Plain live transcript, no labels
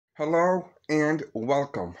Hello and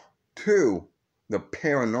welcome to the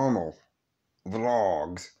Paranormal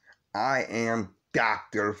Vlogs. I am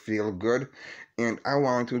Dr. Feelgood, and I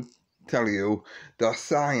want to tell you the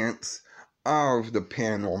science of the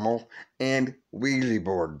paranormal and Ouija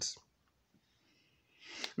boards.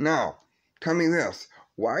 Now, tell me this,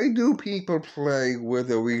 why do people play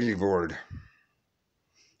with a Ouija board?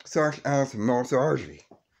 Such as Mozarty,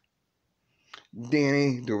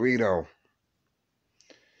 Danny Dorito,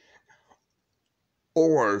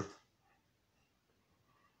 or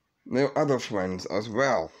their other friends as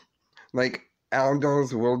well, like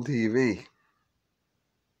Aldo's World TV.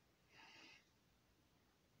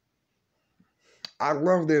 I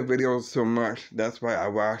love their videos so much, that's why I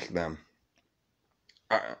watch them.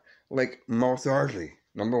 Like Mozarty,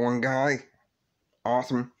 #1 guy,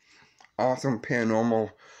 awesome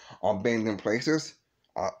paranormal abandoned places.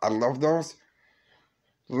 I love those.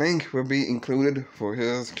 Link will be included for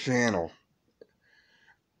his channel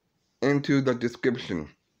into the description.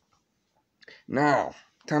 Now,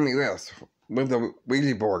 tell me this, with the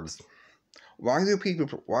Ouija boards, why do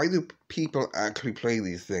people actually play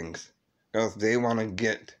these things? Because they want to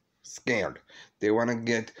get scared. They want to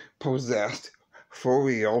get possessed for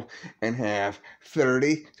real and have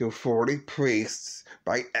 30 to 40 priests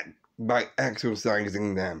by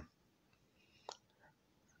exorcising them.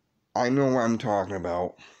 I know what I'm talking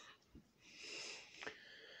about.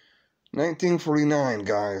 1949,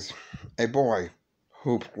 guys. A boy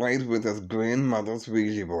who played with his grandmother's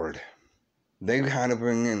Ouija board. They had to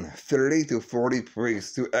bring in 30 to 40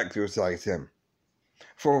 priests to exorcise him.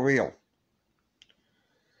 For real.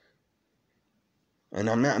 And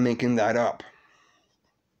I'm not making that up.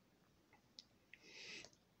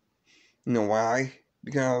 You know why?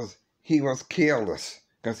 Because he was careless.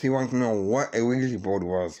 Because he wanted to know what a Ouija board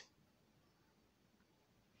was.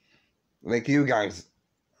 Like you guys.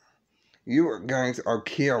 You guys are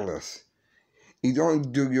careless. You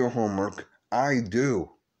don't do your homework. I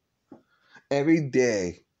do. Every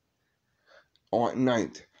day or at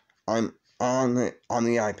night, I'm on the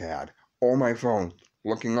iPad or my phone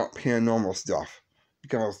looking up paranormal stuff.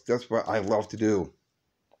 Because that's what I love to do.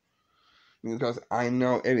 Because I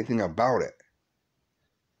know everything about it.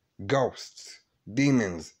 Ghosts,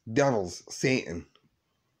 demons, devils, Satan.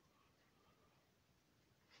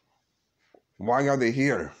 Why are they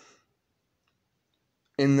here?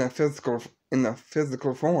 In the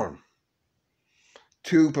physical form.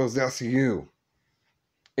 To possess you.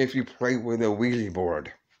 If you play with a Ouija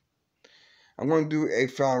board. I'm going to do a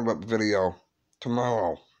follow-up video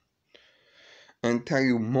tomorrow. And tell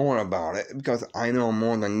you more about it. Because I know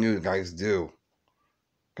more than you guys do.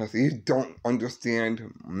 Because you don't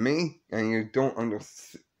understand me. And you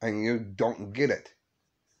don't get it.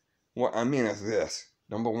 What I mean is this.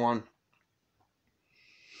 #1.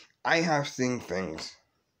 I have seen things.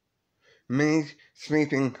 Me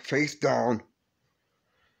sleeping face down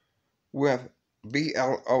with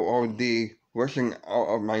blood rushing out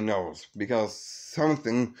of my nose because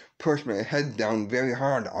something pushed my head down very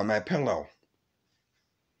hard on my pillow.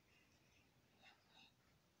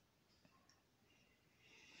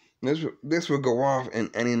 This will go off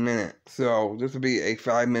in any minute, so this will be a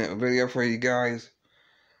 5-minute video for you guys.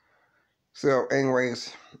 So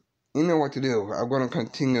anyways, you know what to do. I'm going to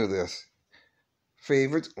continue this.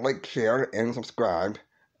 Favorite, like, share, and subscribe.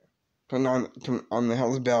 Turn on the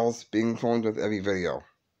hell's bells, being informed with every video.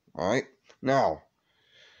 Alright? Now,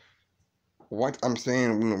 what I'm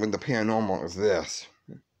saying with the paranormal is this.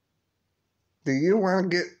 Do you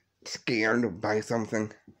want to get scared by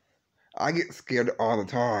something? I get scared all the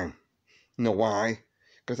time. You know why?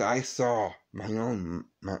 Because I saw my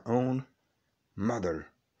own mother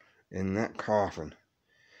in that coffin.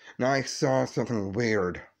 Now I saw something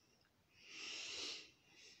weird.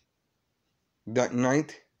 That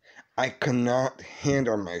night, I could not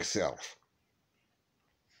handle myself.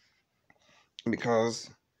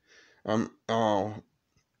 Because a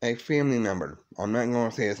family member, I'm not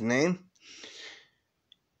going to say his name,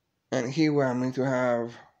 and he wanted me to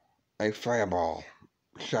have a fireball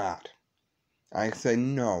shot. I said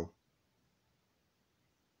no.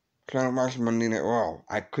 Trying to watch Monday Night Raw.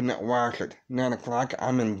 I could not watch it. 9 o'clock,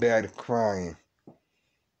 I'm in bed crying.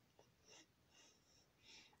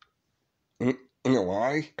 You know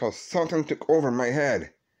why? Because something took over my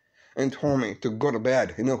head and told me to go to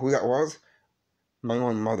bed. You know who that was? My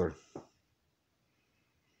own mother.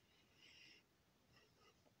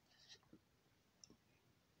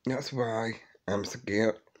 That's why I'm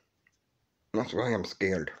scared. That's why I'm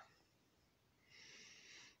scared.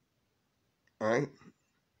 Right?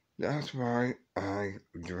 That's why I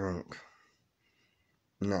drink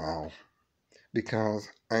now. because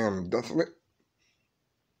I'm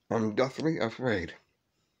deathly afraid.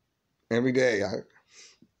 Every day,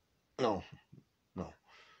 no, no,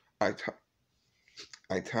 I, t-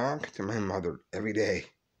 I talk to my mother every day,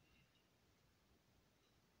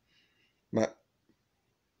 but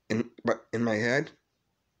but in my head,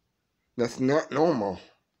 that's not normal.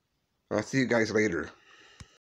 I'll see you guys later.